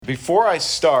Before I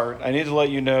start, I need to let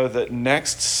you know that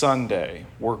next Sunday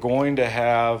we're going to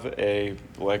have an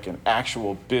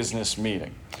actual business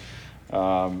meeting.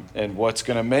 And what's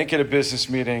going to make it a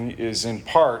business meeting is in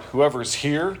part whoever's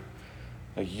here,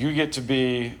 you get to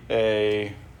be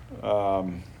a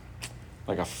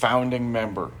founding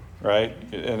member, right?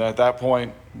 And at that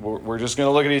point, we're just going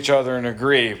to look at each other and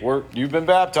agree. You've been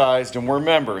baptized and we're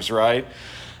members, right?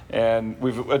 And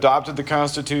we've adopted the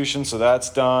Constitution, so that's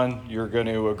done. You're going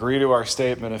to agree to our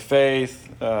statement of faith,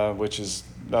 which is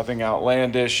nothing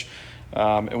outlandish.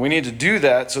 And we need to do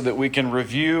that so that we can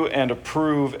review and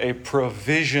approve a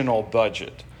provisional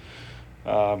budget.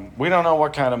 We don't know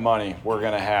what kind of money we're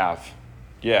going to have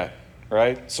yet,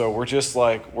 right? So we're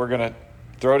going to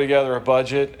throw together a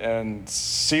budget and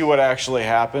see what actually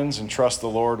happens and trust the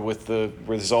Lord with the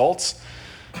results.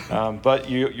 But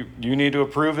you need to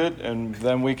approve it, and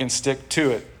then we can stick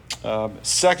to it.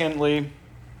 Secondly,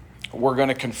 we're going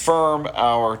to confirm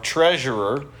our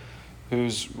treasurer,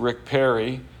 who's Rick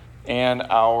Perry, and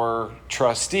our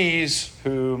trustees,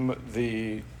 whom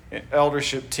the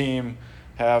eldership team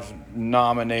have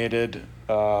nominated,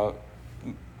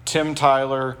 Tim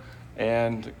Tyler,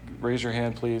 and raise your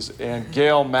hand, please, and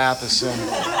Gail Matheson.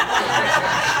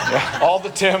 Yeah, all the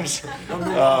Tims.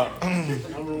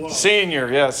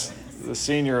 Senior, yes, the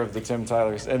senior of the Tim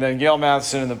Tylers. And then Gail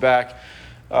Matheson in the back.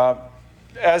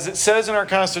 As it says in our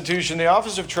Constitution, the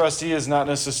office of trustee is not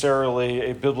necessarily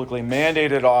a biblically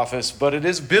mandated office, but it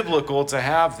is biblical to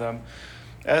have them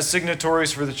as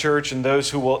signatories for the church and those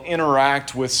who will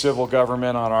interact with civil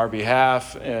government on our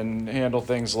behalf and handle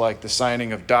things like the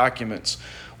signing of documents.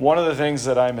 One of the things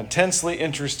that I'm intensely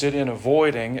interested in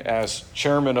avoiding as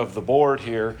chairman of the board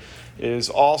here is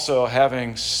also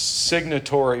having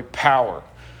signatory power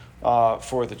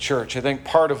for the church. I think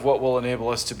part of what will enable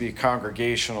us to be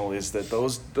congregational is that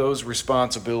those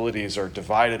responsibilities are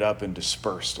divided up and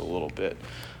dispersed a little bit.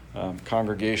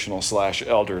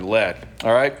 Congregational/elder led.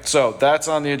 All right, so that's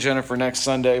on the agenda for next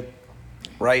Sunday.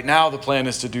 Right now, the plan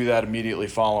is to do that immediately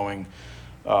following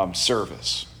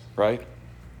service, right?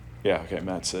 Yeah, okay,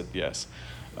 Matt said yes.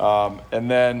 And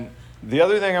then the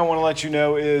other thing I want to let you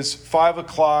know is 5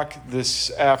 o'clock this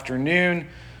afternoon,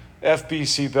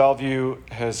 FBC Bellevue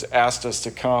has asked us to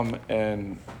come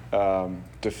and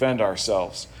defend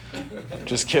ourselves.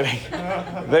 Just kidding.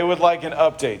 They would like an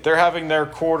update. They're having their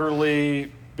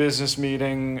quarterly business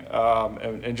meeting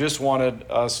and just wanted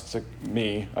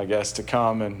me, to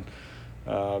come and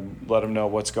let them know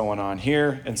what's going on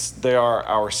here. And they are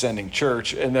our sending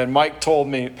church. And then Mike told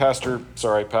me, Pastor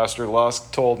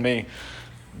Lusk told me,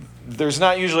 there's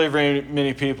not usually very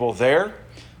many people there.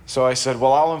 So I said,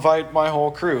 well, I'll invite my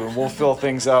whole crew and we'll fill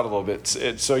things out a little bit.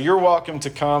 So you're welcome to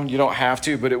come. You don't have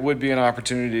to, but it would be an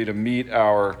opportunity to meet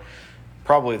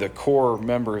probably the core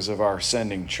members of our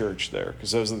sending church there,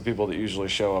 because those are the people that usually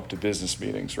show up to business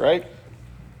meetings, right?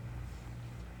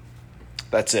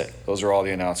 That's it. Those are all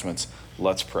the announcements.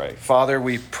 Let's pray. Father,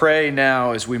 we pray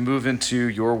now as we move into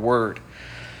your word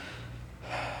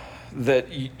that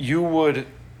you would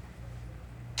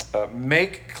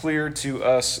make clear to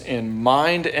us in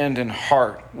mind and in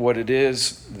heart what it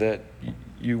is that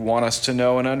you want us to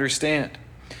know and understand.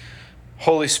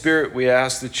 Holy Spirit, we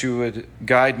ask that you would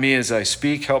guide me as I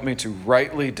speak. Help me to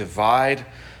rightly divide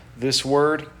this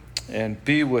word and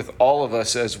be with all of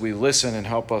us as we listen, and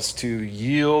help us to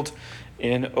yield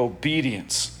in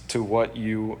obedience to what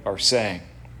you are saying.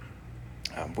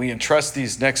 We entrust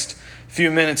these next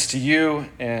few minutes to you,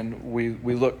 and we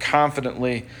look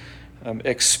confidently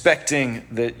expecting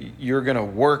that you're going to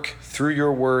work through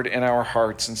your word in our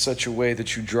hearts in such a way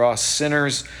that you draw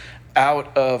sinners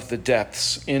out of the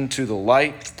depths into the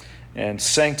light and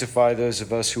sanctify those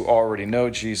of us who already know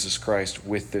Jesus Christ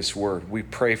with this word. We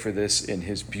pray for this in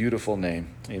his beautiful name.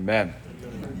 Amen.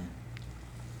 Amen.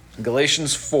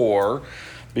 Galatians 4,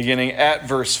 beginning at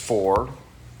verse 4.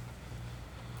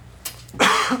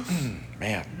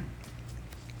 Man.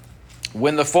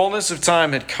 When the fullness of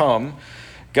time had come,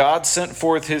 God sent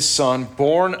forth his son,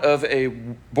 born under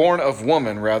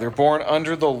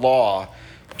the law,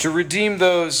 to redeem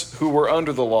those who were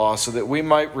under the law, so that we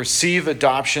might receive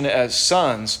adoption as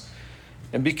sons.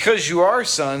 And because you are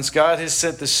sons, God has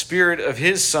sent the Spirit of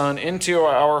his Son into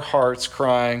our hearts,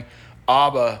 crying,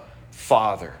 Abba,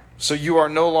 Father. So you are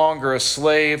no longer a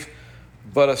slave,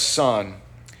 but a son.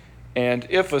 And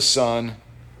if a son,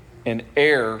 an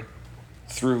heir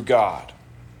through God.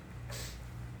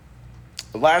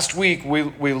 Last week,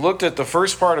 we looked at the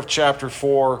first part of chapter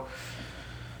 4,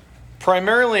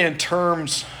 primarily in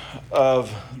terms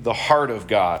of the heart of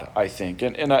God, I think.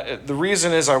 And the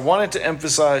reason is I wanted to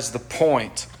emphasize the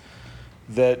point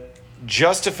that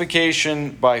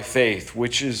justification by faith,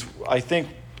 which is, I think,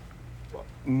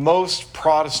 most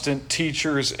Protestant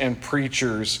teachers and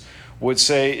preachers would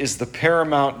say is the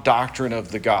paramount doctrine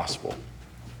of the gospel.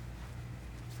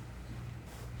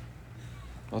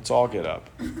 Let's all get up.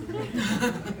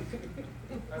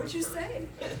 What'd you say?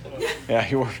 Yeah,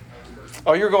 you were.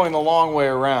 Oh, you're going the long way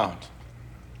around.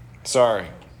 Sorry.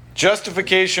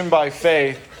 Justification by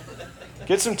faith.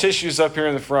 Get some tissues up here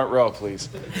in the front row, please.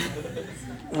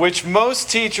 Which most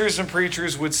teachers and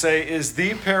preachers would say is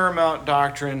the paramount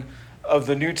doctrine of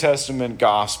the New Testament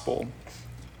gospel,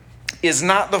 is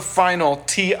not the final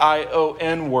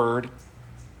T-I-O-N word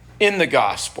in the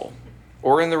gospel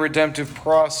or in the redemptive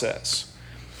process.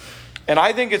 And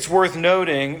I think it's worth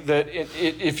noting that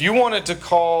if you wanted to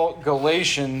call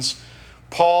Galatians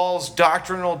Paul's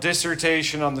doctrinal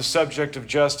dissertation on the subject of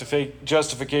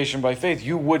justification by faith,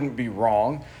 you wouldn't be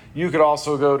wrong. You could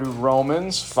also go to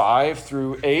Romans 5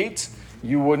 through 8.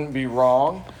 You wouldn't be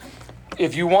wrong.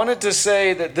 If you wanted to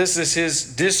say that this is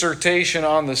his dissertation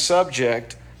on the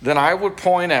subject, then I would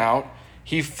point out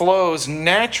he flows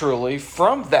naturally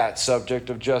from that subject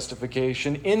of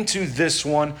justification into this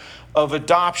one of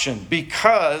adoption,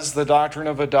 because the doctrine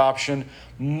of adoption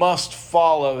must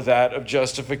follow that of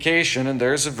justification, and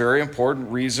there's a very important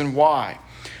reason why.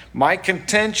 My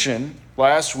contention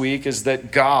last week is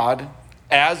that God,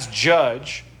 as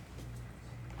judge,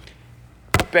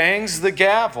 bangs the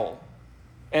gavel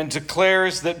and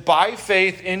declares that by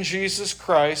faith in Jesus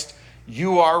Christ,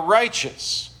 you are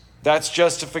righteous. That's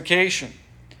justification.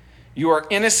 You are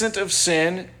innocent of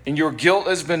sin, and your guilt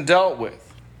has been dealt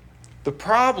with. The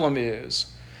problem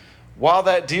is, while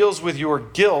that deals with your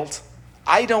guilt,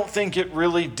 I don't think it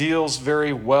really deals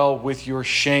very well with your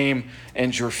shame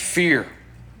and your fear.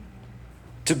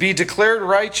 To be declared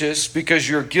righteous because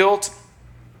your guilt,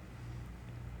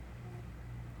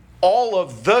 all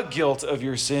of the guilt of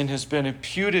your sin has been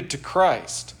imputed to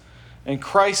Christ, and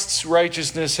Christ's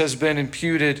righteousness has been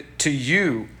imputed to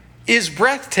you, is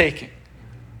breathtaking.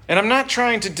 And I'm not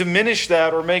trying to diminish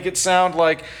that or make it sound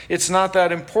like it's not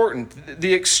that important.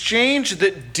 The exchange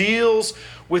that deals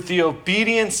with the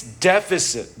obedience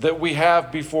deficit that we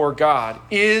have before God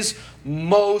is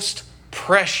most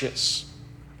precious.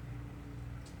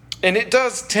 And it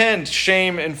does tend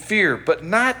shame and fear, but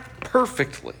not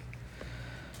perfectly.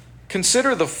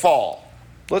 Consider the fall.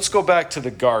 Let's go back to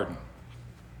the garden.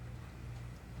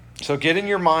 So get in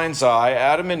your mind's eye,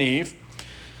 Adam and Eve.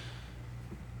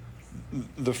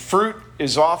 The fruit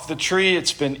is off the tree,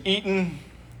 it's been eaten,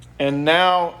 and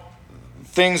now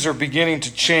things are beginning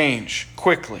to change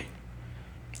quickly.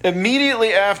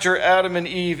 Immediately after Adam and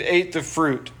Eve ate the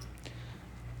fruit,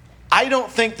 I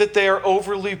don't think that they are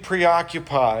overly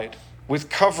preoccupied with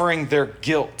covering their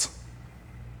guilt.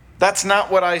 That's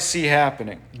not what I see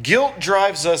happening. Guilt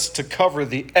drives us to cover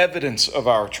the evidence of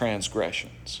our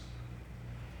transgressions.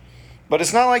 But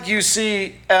it's not like you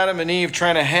see Adam and Eve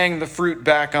trying to hang the fruit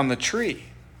back on the tree.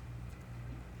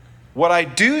 What I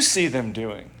do see them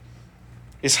doing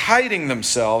is hiding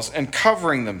themselves and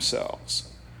covering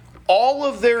themselves. All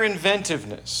of their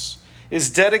inventiveness is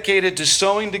dedicated to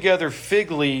sewing together fig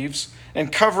leaves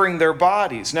and covering their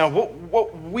bodies. Now,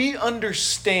 what we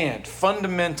understand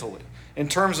fundamentally in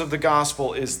terms of the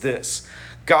gospel is this.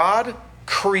 God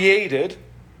created,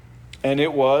 and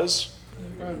it was,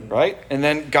 right? And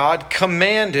then God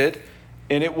commanded,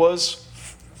 and it was,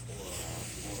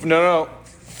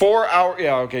 for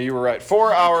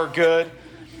our good.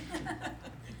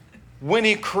 When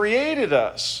he created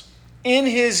us in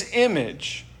his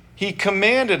image, he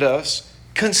commanded us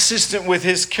consistent with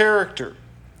his character.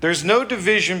 There's no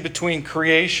division between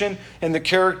creation and the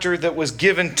character that was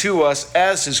given to us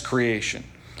as his creation.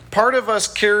 Part of us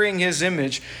carrying his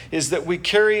image is that we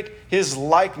carried his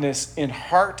likeness in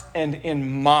heart and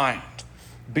in mind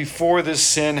before this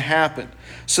sin happened.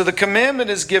 So the commandment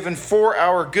is given for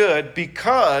our good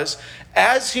because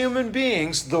as human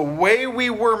beings, the way we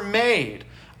were made,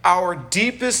 our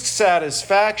deepest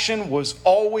satisfaction was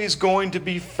always going to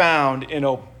be found in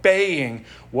obeying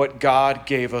what God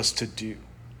gave us to do.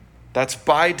 That's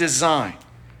by design.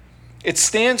 It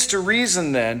stands to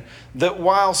reason then that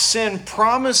while sin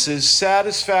promises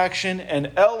satisfaction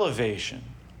and elevation,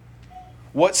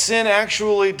 what sin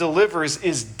actually delivers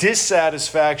is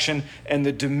dissatisfaction and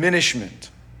the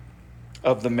diminishment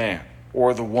of the man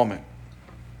or the woman.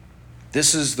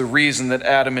 This is the reason that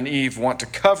Adam and Eve want to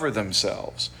cover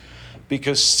themselves,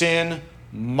 because sin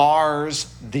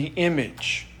mars the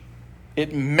image.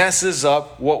 It messes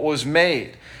up what was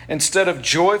made. Instead of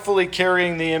joyfully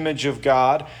carrying the image of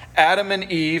God, Adam and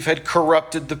Eve had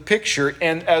corrupted the picture,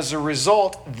 and as a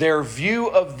result, their view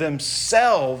of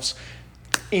themselves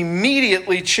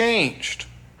immediately changed.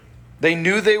 They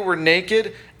knew they were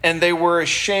naked and they were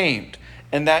ashamed.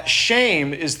 And that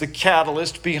shame is the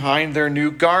catalyst behind their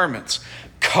new garments.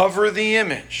 Cover the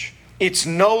image. It's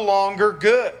no longer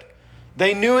good.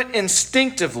 They knew it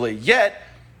instinctively, yet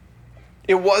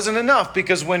it wasn't enough,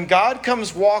 because when God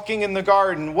comes walking in the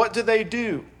garden, what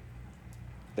do?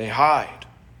 They hide.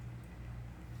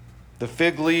 The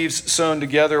fig leaves sewn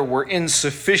together were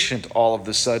insufficient all of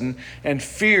a sudden, and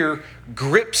fear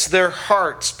grips their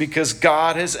hearts because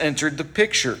God has entered the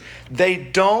picture. They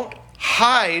don't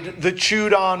hide the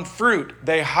chewed on fruit.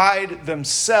 They hide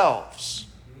themselves.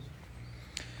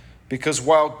 Because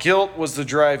while guilt was the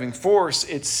driving force,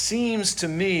 it seems to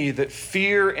me that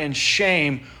fear and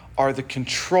shame are the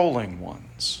controlling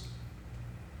ones.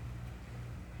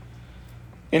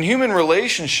 In human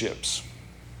relationships,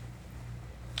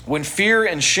 when fear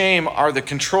and shame are the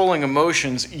controlling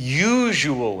emotions,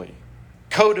 usually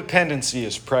codependency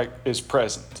is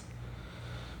present.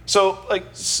 So, like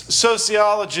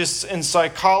sociologists and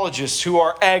psychologists who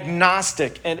are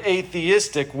agnostic and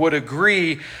atheistic would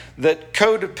agree that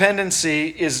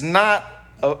codependency is not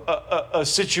a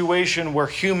situation where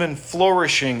human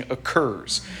flourishing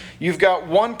occurs. You've got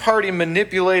one party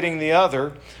manipulating the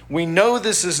other. We know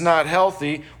this is not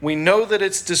healthy. We know that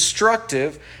it's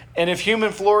destructive. And if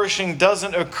human flourishing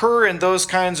doesn't occur in those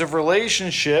kinds of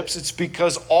relationships, it's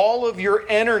because all of your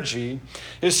energy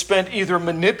is spent either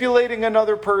manipulating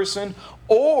another person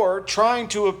or trying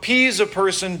to appease a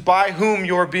person by whom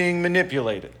you're being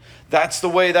manipulated. That's the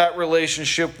way that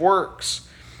relationship works.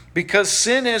 Because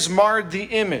sin has marred the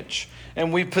image,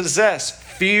 and we possess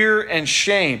fear and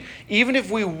shame. Even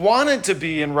if we wanted to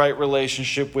be in right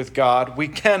relationship with God, we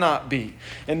cannot be.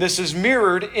 And this is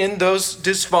mirrored in those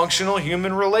dysfunctional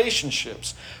human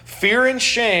relationships. Fear and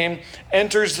shame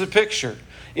enters the picture.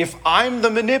 If I'm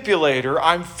the manipulator,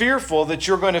 I'm fearful that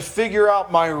you're going to figure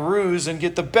out my ruse and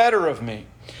get the better of me.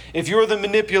 If you're the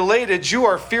manipulated, you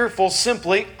are fearful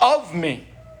simply of me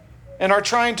and are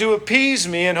trying to appease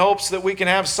me in hopes that we can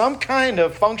have some kind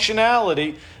of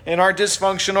functionality in our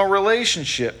dysfunctional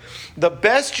relationship. The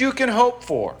best you can hope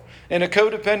for in a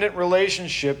codependent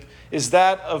relationship is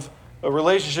that of a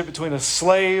relationship between a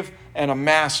slave and a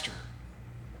master.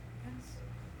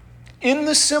 In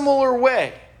the similar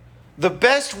way, the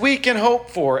best we can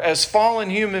hope for as fallen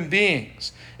human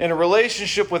beings in a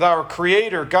relationship with our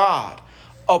Creator God,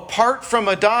 apart from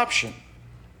adoption,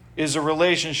 is a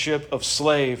relationship of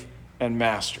slave and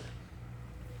master.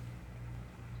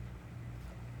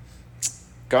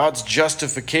 God's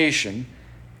justification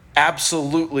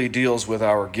absolutely deals with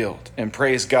our guilt, and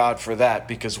praise God for that,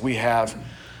 because we have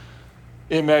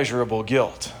immeasurable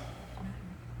guilt.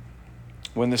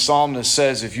 When the psalmist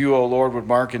says, "If you, O Lord, would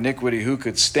mark iniquity, who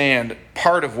could stand?"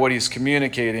 part of what he's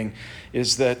communicating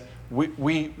is that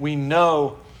we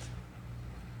know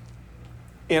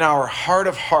in our heart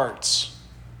of hearts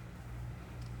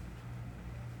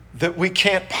that we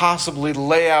can't possibly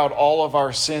lay out all of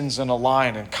our sins in a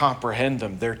line and comprehend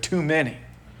them. They're too many.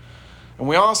 And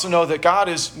we also know that God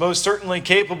is most certainly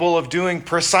capable of doing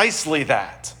precisely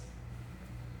that.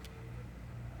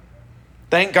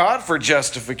 Thank God for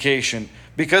justification,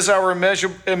 because our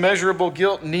immeasurable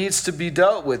guilt needs to be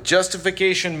dealt with.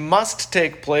 Justification must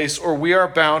take place or we are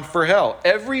bound for hell.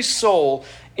 Every soul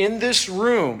in this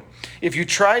room, if you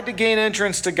tried to gain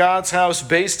entrance to God's house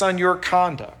based on your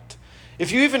conduct,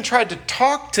 if you even tried to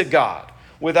talk to God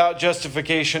without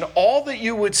justification, all that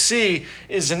you would see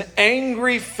is an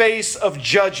angry face of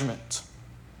judgment.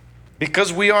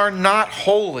 Because we are not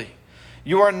holy.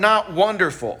 You are not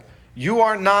wonderful. You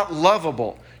are not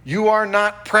lovable. You are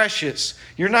not precious.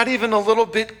 You're not even a little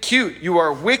bit cute. You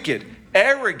are wicked,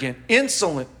 arrogant,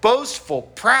 insolent, boastful,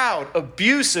 proud,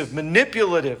 abusive,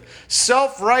 manipulative,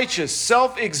 self-righteous,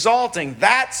 self-exalting.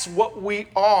 That's what we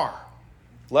are,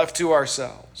 left to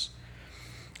ourselves.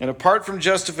 And apart from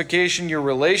justification, your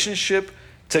relationship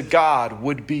to God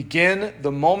would begin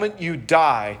the moment you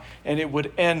die, and it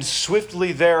would end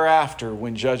swiftly thereafter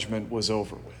when judgment was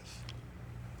over with.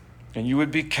 And you would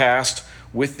be cast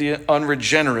with the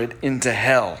unregenerate into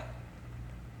hell.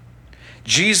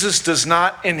 Jesus does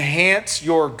not enhance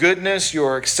your goodness,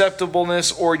 your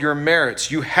acceptableness, or your merits.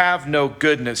 You have no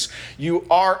goodness. You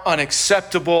are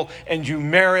unacceptable, and you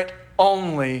merit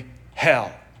only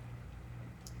hell.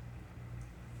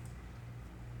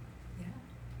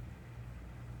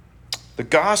 The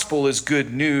gospel is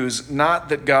good news, not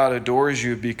that God adores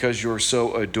you because you're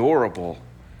so adorable.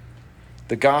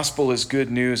 The gospel is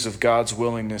good news of God's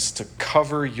willingness to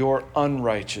cover your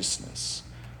unrighteousness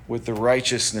with the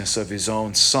righteousness of his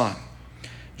own Son.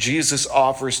 Jesus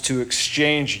offers to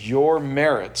exchange your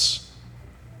merits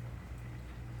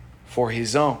for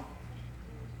his own.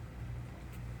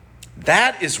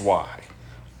 That is why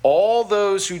all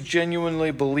those who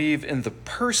genuinely believe in the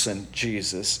person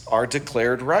Jesus are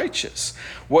declared righteous.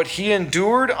 What he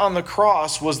endured on the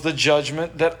cross was the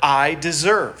judgment that I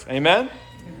deserve. Amen?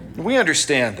 We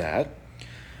understand that.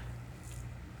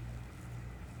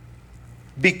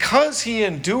 Because he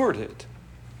endured it,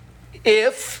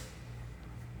 if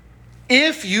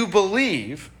you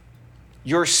believe,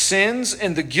 your sins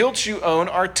and the guilt you own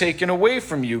are taken away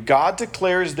from you. God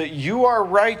declares that you are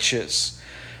righteous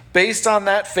based on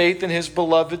that faith in his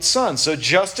beloved Son. So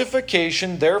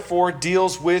justification, therefore,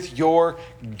 deals with your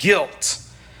guilt.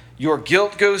 Your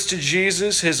guilt goes to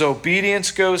Jesus, his obedience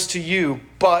goes to you.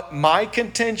 But my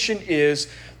contention is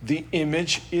the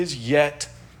image is yet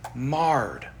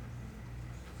marred.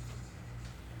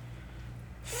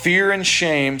 Fear and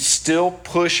shame still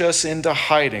push us into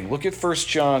hiding. Look at 1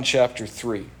 John chapter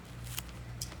 3.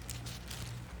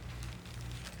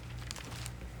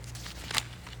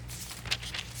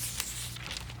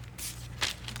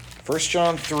 1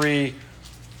 John 3,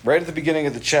 right at the beginning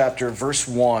of the chapter, verse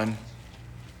 1.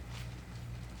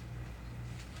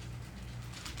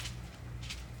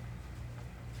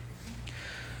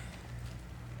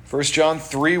 First John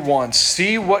 3:1,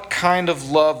 see what kind of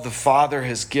love the Father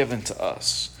has given to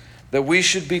us, that we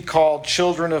should be called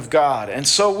children of God, and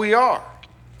so we are.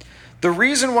 The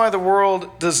reason why the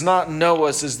world does not know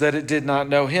us is that it did not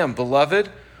know him. Beloved,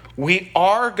 we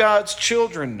are God's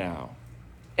children now,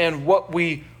 and what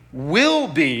we will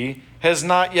be has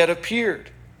not yet appeared.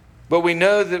 But we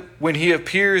know that when he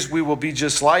appears, we will be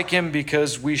just like him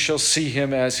because we shall see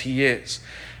him as he is.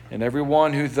 And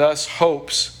everyone who thus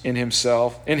hopes in him,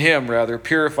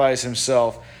 purifies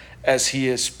himself as he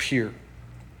is pure.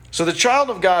 So the child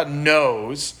of God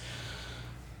knows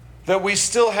that we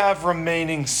still have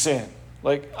remaining sin.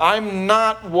 Like, I'm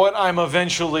not what I'm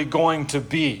eventually going to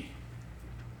be,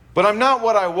 but I'm not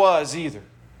what I was either.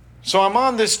 So I'm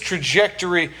on this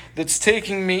trajectory that's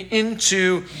taking me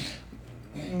into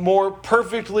more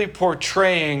perfectly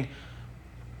portraying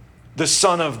the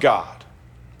Son of God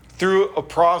through a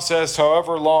process,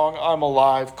 however long I'm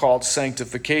alive, called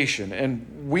sanctification.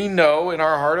 And we know in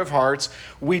our heart of hearts,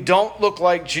 we don't look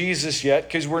like Jesus yet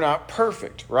because we're not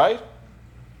perfect, right?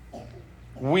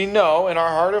 We know in our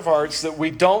heart of hearts that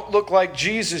we don't look like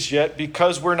Jesus yet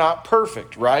because we're not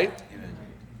perfect, right?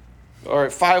 All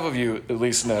right, 5 of you at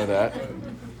least know that.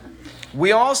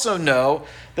 We also know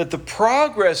that the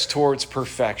progress towards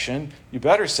perfection, you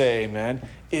better say amen,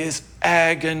 is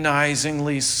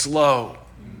agonizingly slow.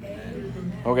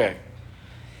 Okay.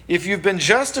 If you've been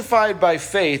justified by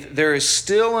faith, there is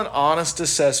still an honest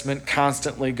assessment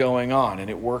constantly going on, and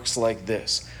it works like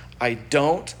this. I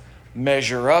don't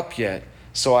measure up yet,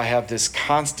 so I have this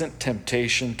constant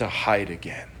temptation to hide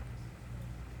again.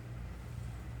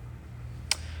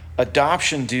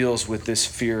 Adoption deals with this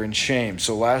fear and shame.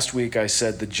 So last week I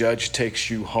said the judge takes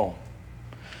you home.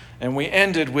 And we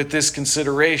ended with this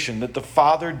consideration that the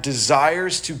Father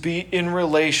desires to be in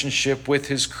relationship with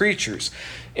his creatures.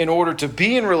 In order to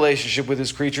be in relationship with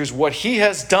his creatures, what he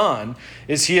has done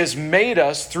is he has made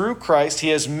us, through Christ, he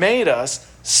has made us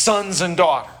sons and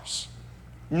daughters.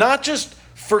 Not just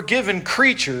forgiven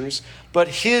creatures, but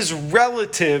his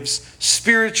relatives,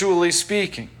 spiritually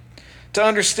speaking. To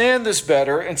understand this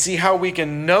better and see how we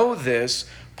can know this,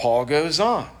 Paul goes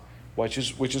on, which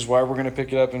is why we're going to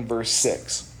pick it up in verse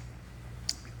 6.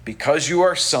 Because you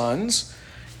are sons,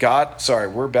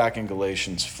 we're back in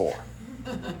Galatians 4.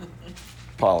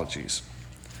 Apologies.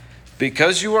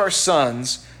 Because you are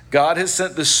sons, God has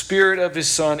sent the Spirit of his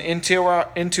Son into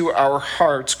our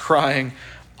hearts, crying,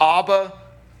 Abba,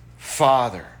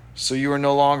 Father. So you are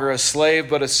no longer a slave,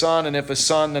 but a son, and if a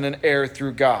son, then an heir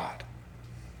through God.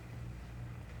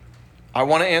 I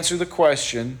want to answer the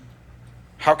question,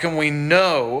 how can we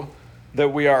know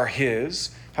that we are his?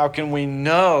 How can we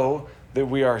know that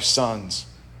we are sons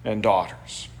and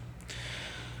daughters?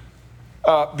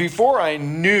 Before I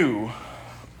knew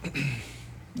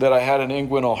that I had an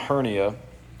inguinal hernia,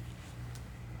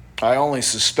 I only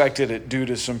suspected it due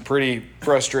to some pretty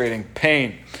frustrating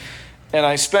pain. And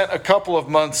I spent a couple of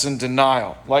months in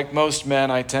denial. Like most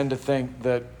men, I tend to think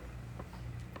that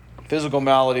physical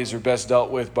maladies are best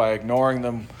dealt with by ignoring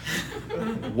them,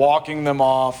 walking them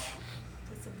off,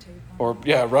 or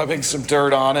rubbing some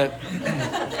dirt on it.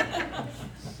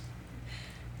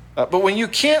 But when you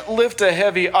can't lift a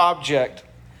heavy object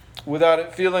without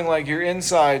it feeling like your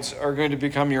insides are going to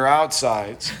become your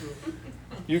outsides,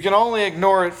 you can only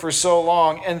ignore it for so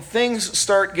long, and things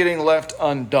start getting left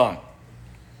undone.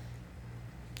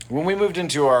 When we moved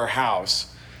into our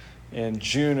house in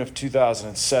June of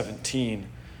 2017,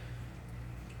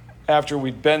 after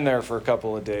we'd been there for a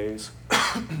couple of days,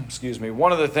 excuse me,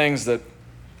 one of the things that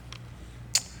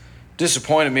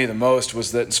disappointed me the most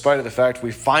was that in spite of the fact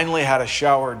we finally had a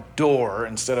shower door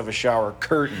instead of a shower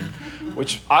curtain,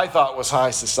 which I thought was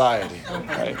high society,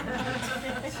 right?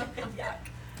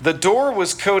 The door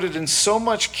was coated in so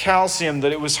much calcium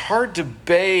that it was hard to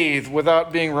bathe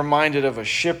without being reminded of a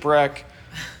shipwreck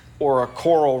or a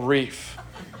coral reef.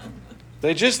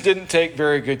 They just didn't take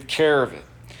very good care of it.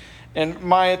 And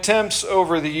my attempts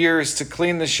over the years to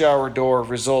clean the shower door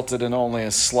resulted in only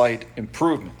a slight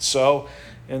improvement. So,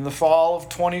 in the fall of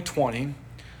 2020,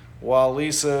 while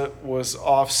Lisa was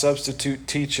off substitute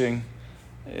teaching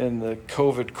in the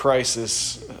COVID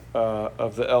crisis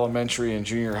of the elementary and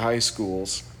junior high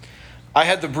schools, I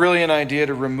had the brilliant idea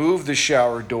to remove the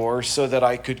shower door so that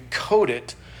I could coat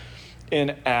it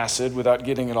in acid without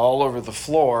getting it all over the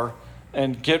floor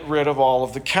and get rid of all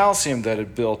of the calcium that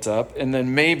had built up, and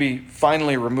then maybe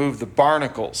finally remove the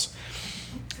barnacles.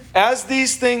 As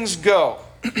these things go,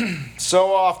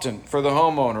 so often for the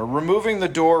homeowner, removing the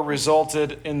door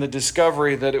resulted in the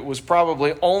discovery that it was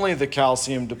probably only the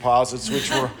calcium deposits which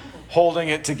were holding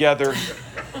it together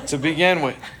to begin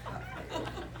with.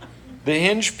 The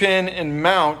hinge pin and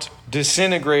mount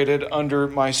disintegrated under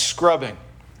my scrubbing,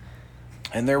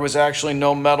 and there was actually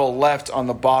no metal left on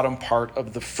the bottom part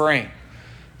of the frame.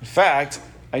 In fact,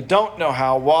 I don't know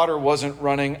how water wasn't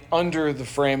running under the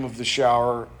frame of the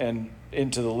shower and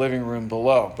into the living room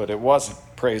below, but it wasn't.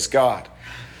 Praise God.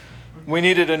 We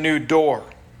needed a new door.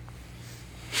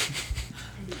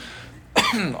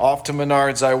 Off to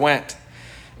Menards I went,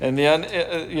 and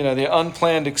the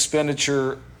unplanned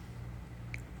expenditure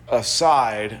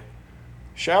aside,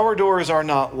 shower doors are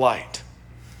not light.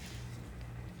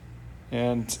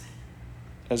 And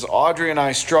as Audrey and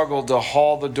I struggled to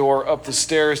haul the door up the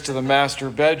stairs to the master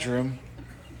bedroom,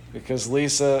 because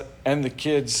Lisa and the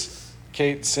kids,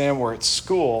 Kate and Sam, were at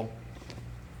school,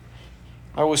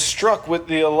 I was struck with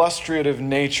the illustrative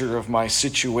nature of my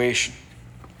situation.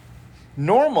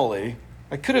 Normally,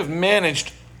 I could have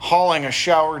managed hauling a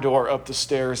shower door up the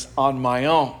stairs on my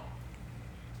own.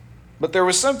 But there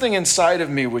was something inside of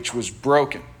me which was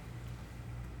broken,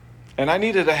 and I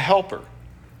needed a helper.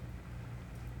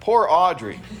 Poor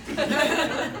Audrey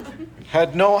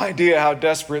had no idea how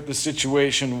desperate the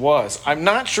situation was. I'm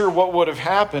not sure what would have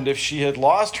happened if she had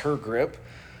lost her grip.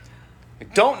 I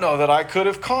don't know that I could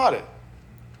have caught it.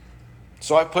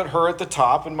 So I put her at the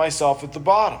top and myself at the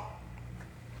bottom.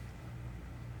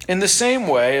 In the same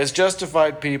way, as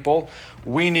justified people,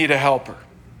 we need a helper.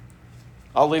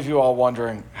 I'll leave you all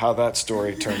wondering how that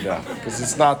story turned out, because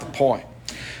it's not the point.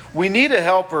 We need a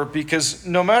helper because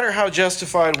no matter how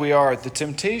justified we are, the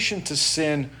temptation to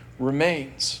sin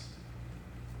remains.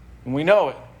 And we know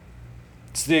it.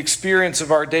 It's the experience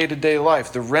of our day-to-day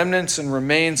life. The remnants and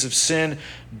remains of sin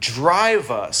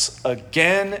drive us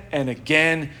again and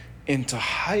again into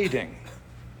hiding.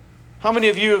 How many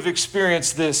of you have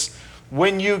experienced this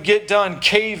when you get done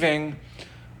caving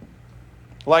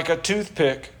like a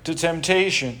toothpick to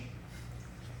temptation?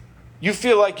 You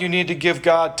feel like you need to give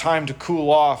God time to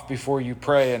cool off before you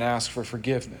pray and ask for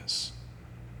forgiveness.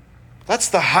 That's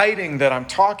the hiding that I'm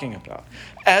talking about.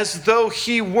 As though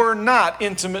He were not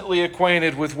intimately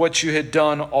acquainted with what you had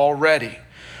done already.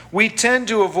 We tend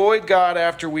to avoid God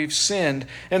after we've sinned,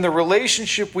 and the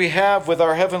relationship we have with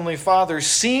our Heavenly Father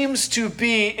seems to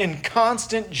be in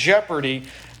constant jeopardy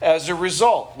as a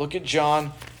result. Look at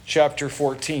John chapter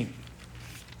 14.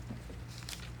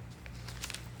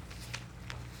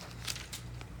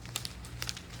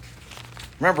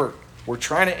 Remember, we're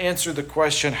trying to answer the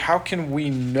question, how can we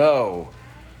know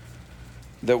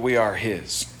that we are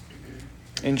His?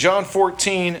 In John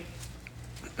 14,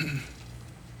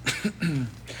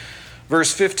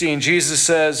 verse 15, Jesus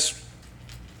says,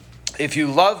 "If you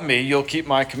love me, you'll keep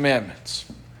my commandments.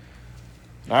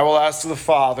 And I will ask the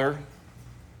Father,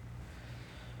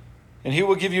 and He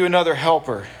will give you another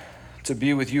helper to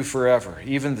be with you forever,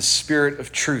 even the Spirit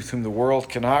of truth, whom the world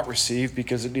cannot receive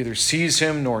because it neither sees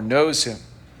Him nor knows Him.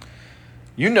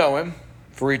 You know Him,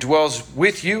 for He dwells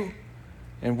with you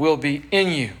and will be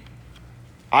in you.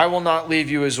 I will not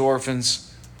leave you as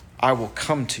orphans. I will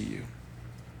come to you."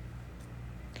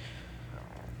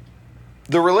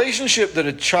 The relationship that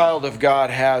a child of God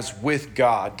has with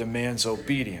God demands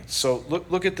obedience. So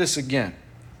look at this again.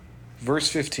 Verse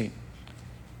 15.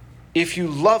 "If you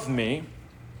love me,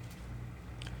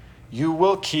 you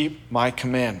will keep my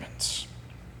commandments."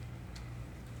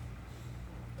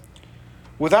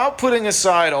 Without putting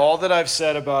aside all that I've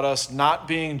said about us not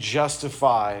being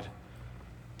justified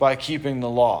by keeping the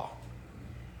law,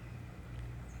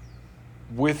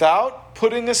 without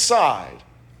putting aside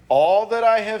all that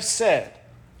I have said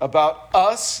about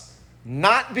us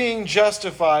not being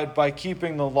justified by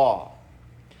keeping the law,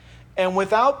 and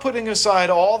without putting aside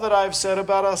all that I've said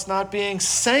about us not being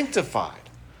sanctified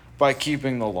by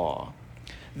keeping the law,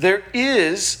 there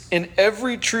is in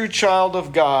every true child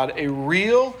of God a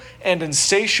real and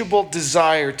insatiable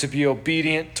desire to be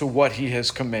obedient to what he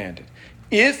has commanded.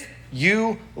 If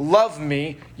you love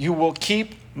me, you will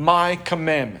keep my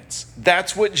commandments.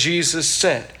 That's what Jesus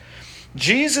said.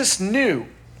 Jesus knew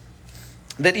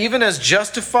that even as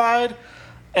justified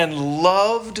and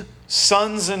loved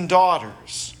sons and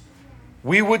daughters,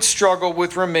 we would struggle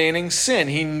with remaining sin.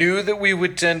 He knew that we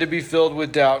would tend to be filled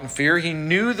with doubt and fear. He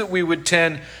knew that we would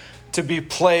tend to be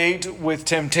plagued with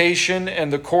temptation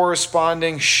and the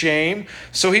corresponding shame.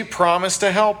 So he promised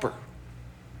a helper.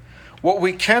 What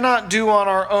we cannot do on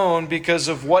our own because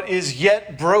of what is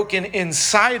yet broken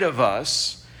inside of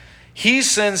us, he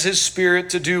sends his Spirit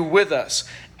to do with us.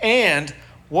 And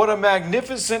what a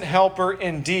magnificent helper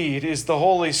indeed is the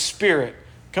Holy Spirit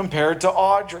compared to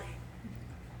Audrey.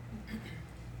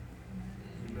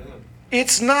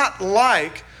 It's not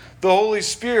like the Holy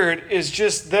Spirit is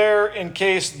just there in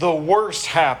case the worst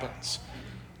happens,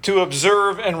 to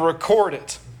observe and record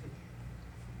it.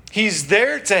 He's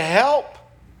there to help.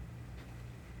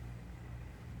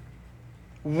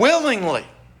 Willingly.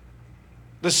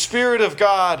 The Spirit of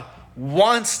God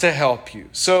wants to help you.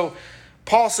 So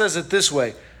Paul says it this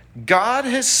way: God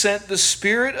has sent the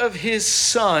Spirit of his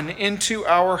Son into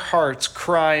our hearts,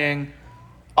 crying,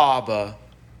 Abba,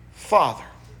 Father.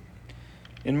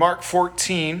 In Mark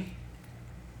 14,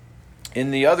 in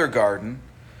the other garden,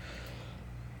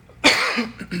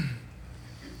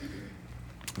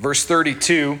 verse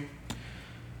 32,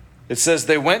 it says,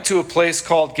 they went to a place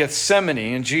called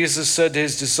Gethsemane, and Jesus said to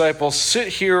his disciples, sit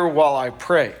here while I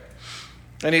pray.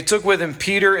 And he took with him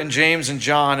Peter and James and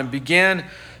John and began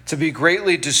to be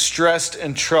greatly distressed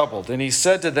and troubled. And he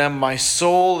said to them, my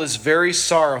soul is very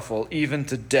sorrowful, even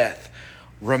to death.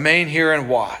 Remain here and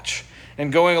watch.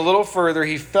 And going a little further,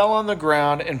 he fell on the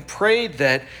ground and prayed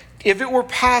that, if it were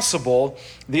possible,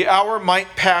 the hour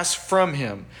might pass from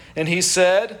him. And he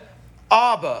said,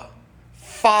 Abba,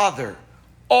 Father,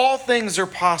 all things are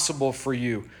possible for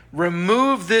you.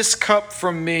 Remove this cup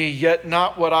from me, yet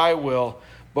not what I will,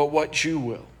 but what you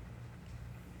will.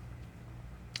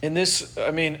 In this,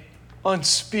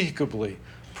 unspeakably,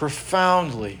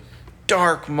 profoundly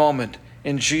dark moment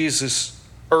in Jesus'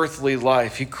 earthly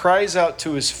life, he cries out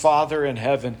to his Father in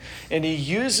heaven, and he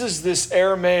uses this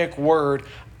Aramaic word,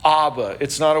 Abba.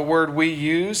 It's not a word we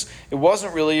use. It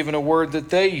wasn't really even a word that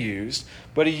they used,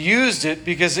 but he used it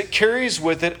because it carries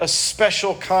with it a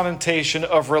special connotation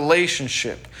of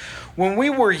relationship. When we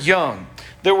were young,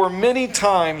 there were many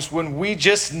times when we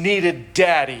just needed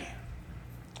daddy.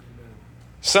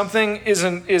 Something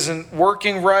isn't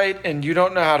working right and you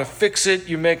don't know how to fix it.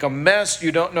 You make a mess.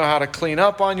 You don't know how to clean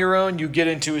up on your own. You get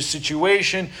into a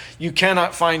situation you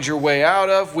cannot find your way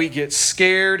out of. We get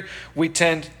scared. We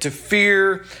tend to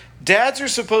fear. Dads are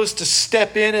supposed to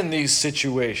step in these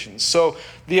situations. So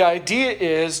the idea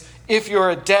is, if you're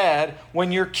a dad,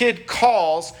 when your kid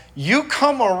calls, you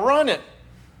come a-running,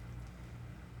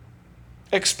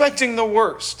 expecting the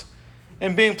worst,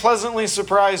 and being pleasantly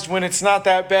surprised when it's not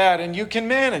that bad and you can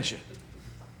manage it.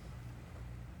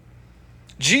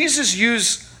 Jesus'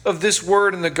 use of this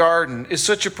word in the garden is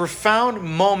such a profound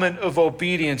moment of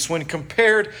obedience when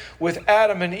compared with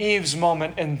Adam and Eve's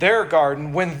moment in their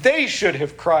garden when they should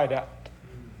have cried out,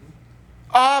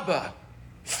 Abba,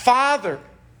 Father.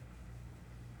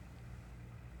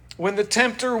 When the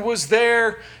tempter was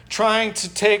there trying to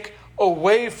take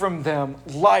away from them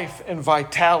life and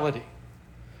vitality.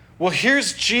 Well,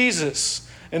 here's Jesus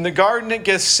in the garden at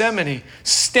Gethsemane,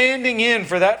 standing in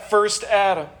for that first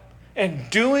Adam and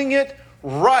doing it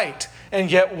right. And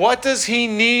yet, what does he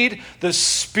need? The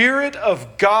Spirit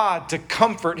of God to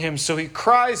comfort him. So he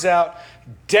cries out,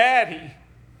 Daddy.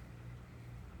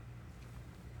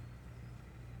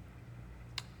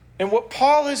 And what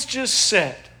Paul has just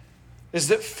said is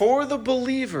that for the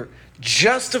believer,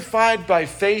 justified by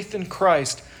faith in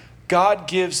Christ, God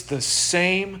gives the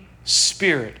same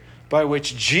Spirit by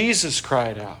which Jesus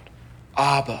cried out,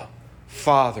 Abba,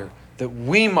 Father, that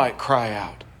we might cry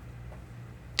out,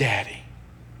 Daddy.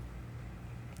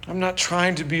 I'm not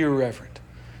trying to be irreverent.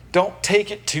 Don't take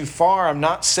it too far. I'm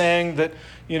not saying that,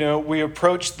 we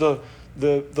approach the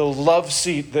love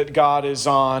seat that God is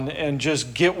on and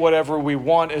just get whatever we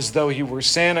want as though he were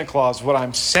Santa Claus. What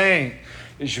I'm saying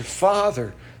is your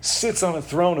Father sits on a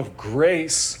throne of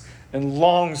grace and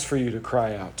longs for you to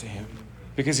cry out to him,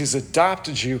 Because he's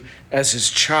adopted you as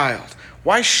his child.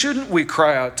 Why shouldn't we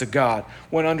cry out to God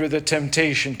when under the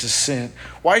temptation to sin?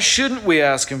 Why shouldn't we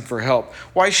ask him for help?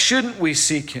 Why shouldn't we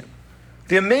seek him?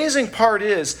 The amazing part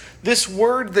is, this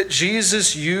word that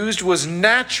Jesus used was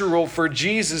natural for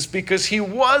Jesus because he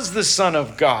was the Son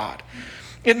of God.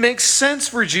 It makes sense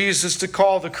for Jesus to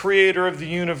call the creator of the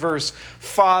universe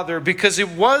Father because it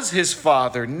was his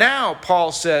Father. Now,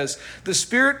 Paul says, the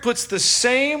Spirit puts the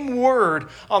same word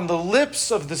on the lips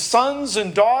of the sons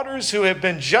and daughters who have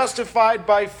been justified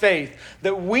by faith,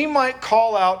 that we might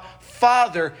call out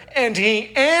Father, and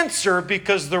he answer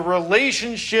because the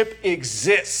relationship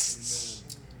exists.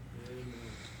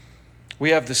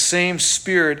 We have the same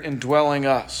Spirit indwelling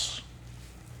us.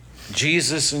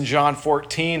 Jesus in John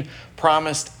 14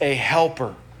 promised a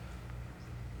helper.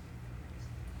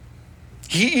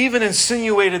 He even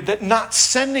insinuated that not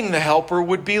sending the helper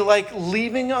would be like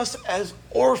leaving us as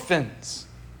orphans.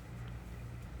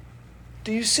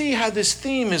 Do you see how this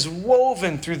theme is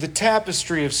woven through the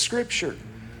tapestry of Scripture?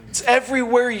 It's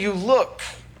everywhere you look.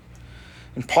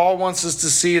 And Paul wants us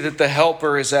to see that the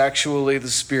helper is actually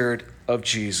the Spirit of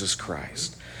Jesus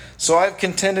Christ. So I've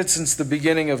contended since the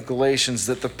beginning of Galatians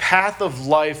that the path of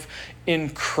life in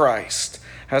Christ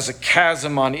has a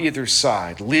chasm on either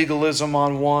side, legalism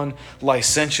on one,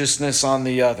 licentiousness on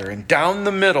the other. And down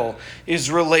the middle is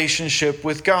relationship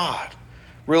with God.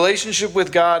 Relationship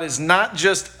with God is not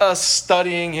just us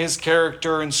studying his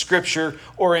character in Scripture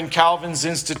or in Calvin's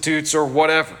Institutes or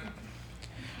whatever.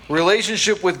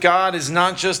 Relationship with God is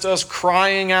not just us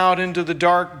crying out into the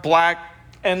dark, black,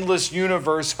 endless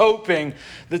universe, hoping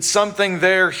that something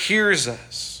there hears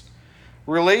us.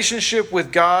 Relationship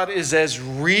with God is as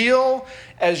real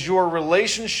as your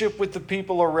relationship with the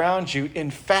people around you. In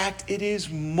fact, it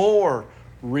is more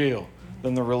real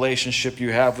than the relationship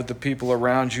you have with the people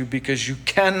around you because you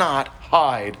cannot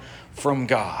hide from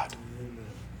God.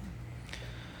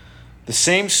 The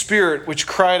same Spirit which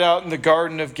cried out in the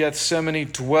Garden of Gethsemane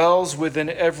dwells within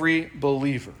every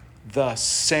believer. The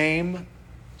same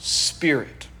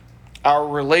Spirit. Our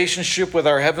relationship with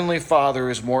our Heavenly Father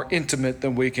is more intimate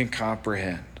than we can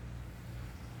comprehend.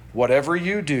 Whatever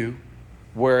you do,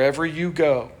 wherever you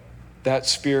go, that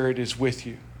Spirit is with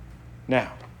you.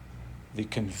 Now, the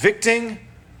convicting,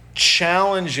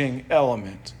 challenging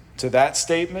element to that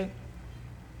statement,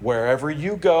 wherever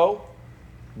you go,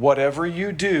 whatever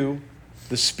you do,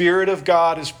 the Spirit of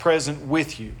God is present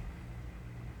with you,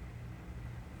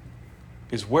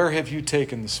 is where have you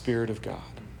taken the Spirit of God?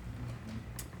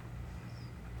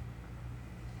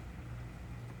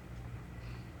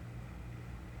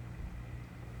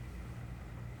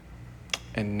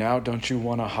 And now don't you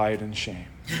want to hide in shame?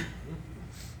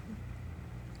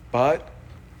 But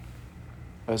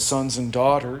as sons and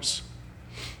daughters,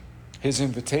 his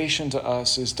invitation to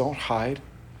us is don't hide,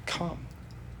 come.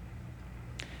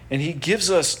 And he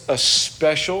gives us a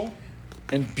special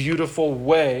and beautiful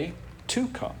way to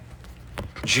come.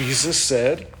 Jesus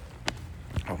said,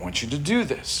 I want you to do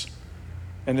this.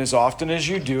 And as often as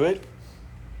you do it,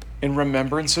 in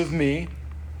remembrance of me,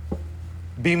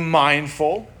 be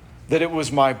mindful that it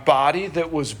was my body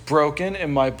that was broken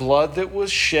and my blood that was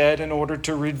shed in order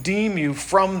to redeem you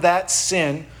from that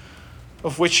sin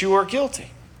of which you are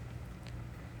guilty.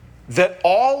 That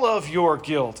all of your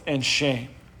guilt and shame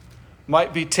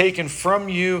might be taken from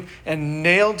you and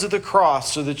nailed to the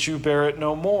cross so that you bear it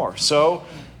no more. So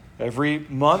every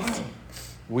month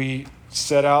we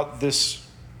set out this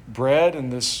bread and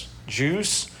this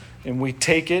juice and we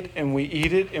take it and we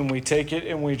eat it and we take it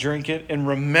and we drink it in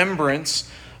remembrance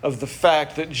of the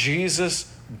fact that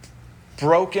Jesus'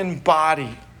 broken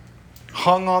body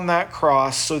hung on that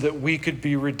cross so that we could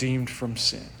be redeemed from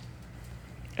sin.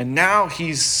 And now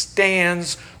he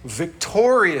stands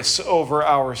victorious over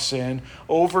our sin,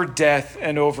 over death,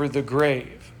 and over the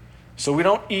grave. So we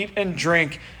don't eat and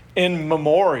drink in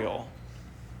memorial.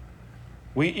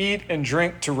 We eat and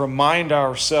drink to remind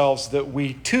ourselves that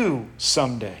we too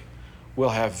someday will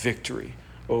have victory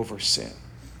over sin,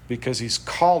 because he's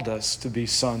called us to be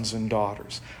sons and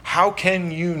daughters. How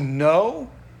can you know?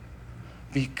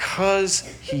 Because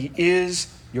he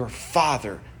is your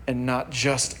Father and not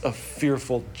just a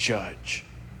fearful judge.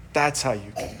 That's how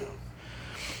you can know.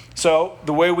 So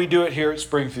the way we do it here at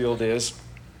Springfield is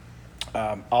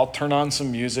I'll turn on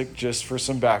some music just for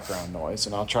some background noise,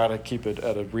 and I'll try to keep it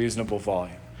at a reasonable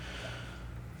volume.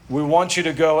 We want you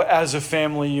to go as a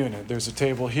family unit. There's a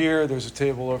table here, there's a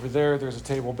table over there, there's a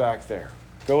table back there.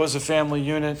 Go as a family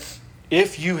unit.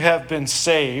 If you have been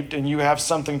saved and you have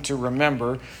something to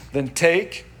remember, then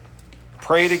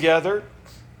pray together,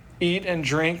 eat and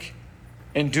drink,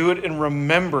 and do it in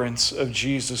remembrance of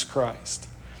Jesus Christ.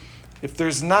 If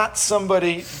there's not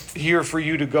somebody here for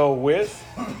you to go with,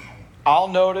 I'll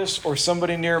notice, or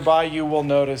somebody nearby you will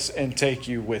notice and take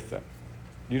you with them.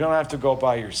 You don't have to go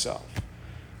by yourself.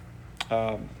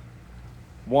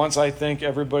 Once I think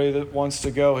everybody that wants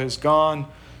to go has gone,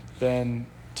 then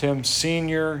Tim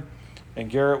Sr. and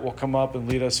Garrett will come up and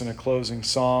lead us in a closing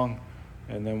song,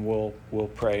 and then we'll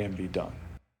pray and be done.